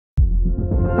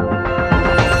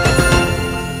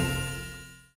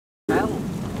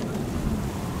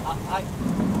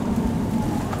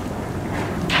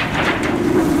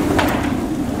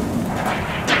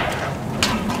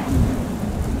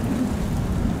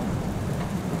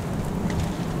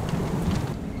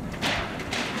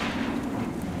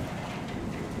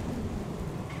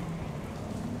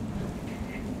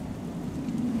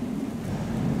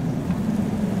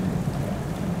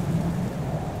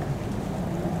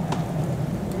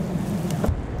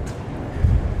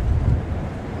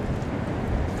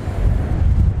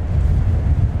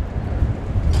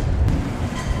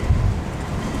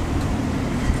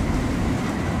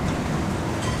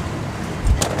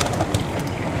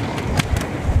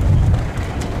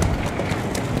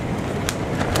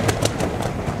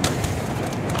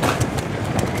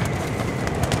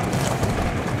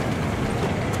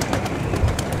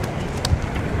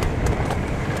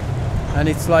and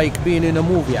it's like being in a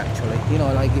movie actually, you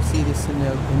know, like you see this in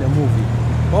a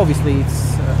movie. Obviously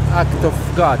it's an act of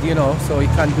God, you know, so you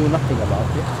can't do nothing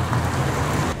about it.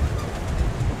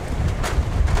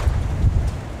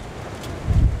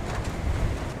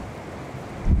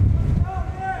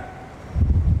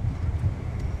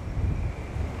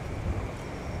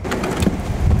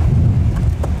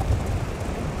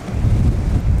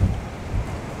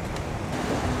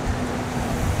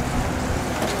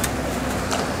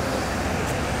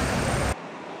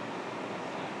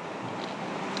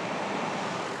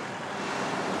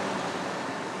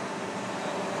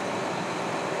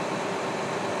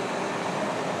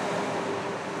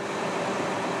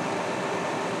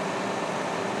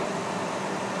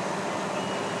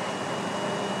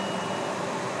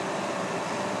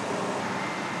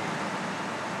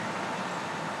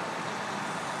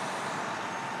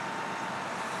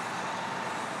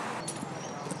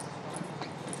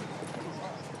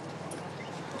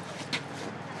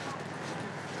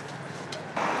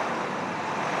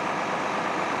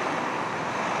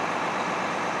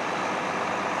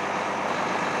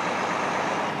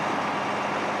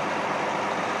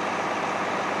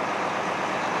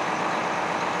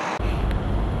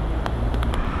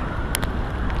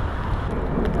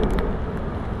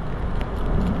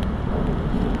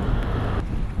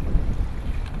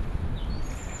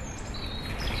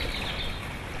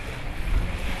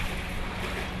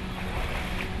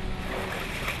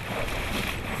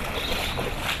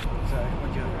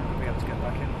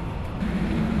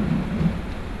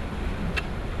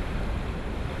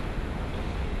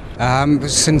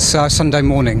 Since Sunday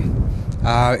morning.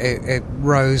 It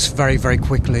rose very, very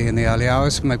quickly in the early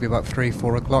hours, maybe about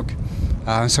 3-4 o'clock.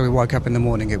 So we woke up in the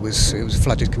morning, it was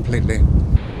flooded completely.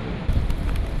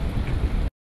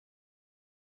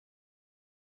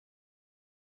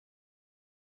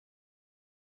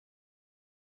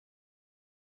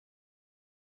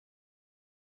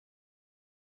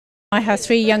 I have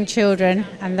 3 young children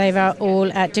and they are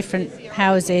all at different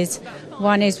houses.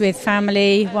 One is with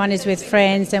family, one is with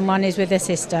friends and one is with a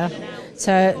sister.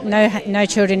 So no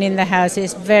children in the house.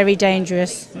 It's very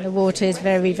dangerous. The water is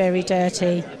very, very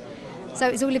dirty. So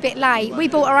it was all a bit late. We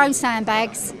bought our own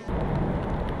sandbags.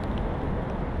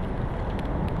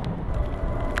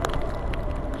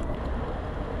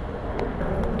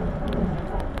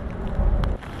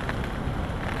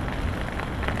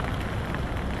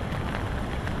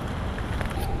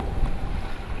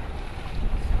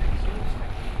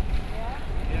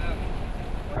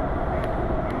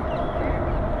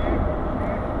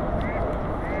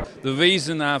 The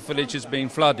reason our village has been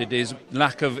flooded is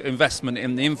lack of investment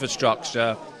in the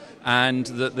infrastructure, and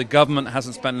that the government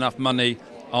hasn't spent enough money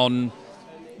on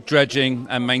dredging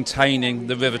and maintaining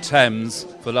the River Thames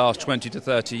for the last 20 to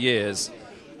 30 years.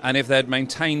 And if they had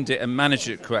maintained it and managed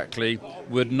it correctly,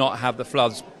 would not have the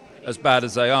floods as bad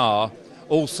as they are.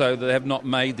 Also, they have not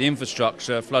made the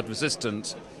infrastructure flood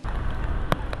resistant.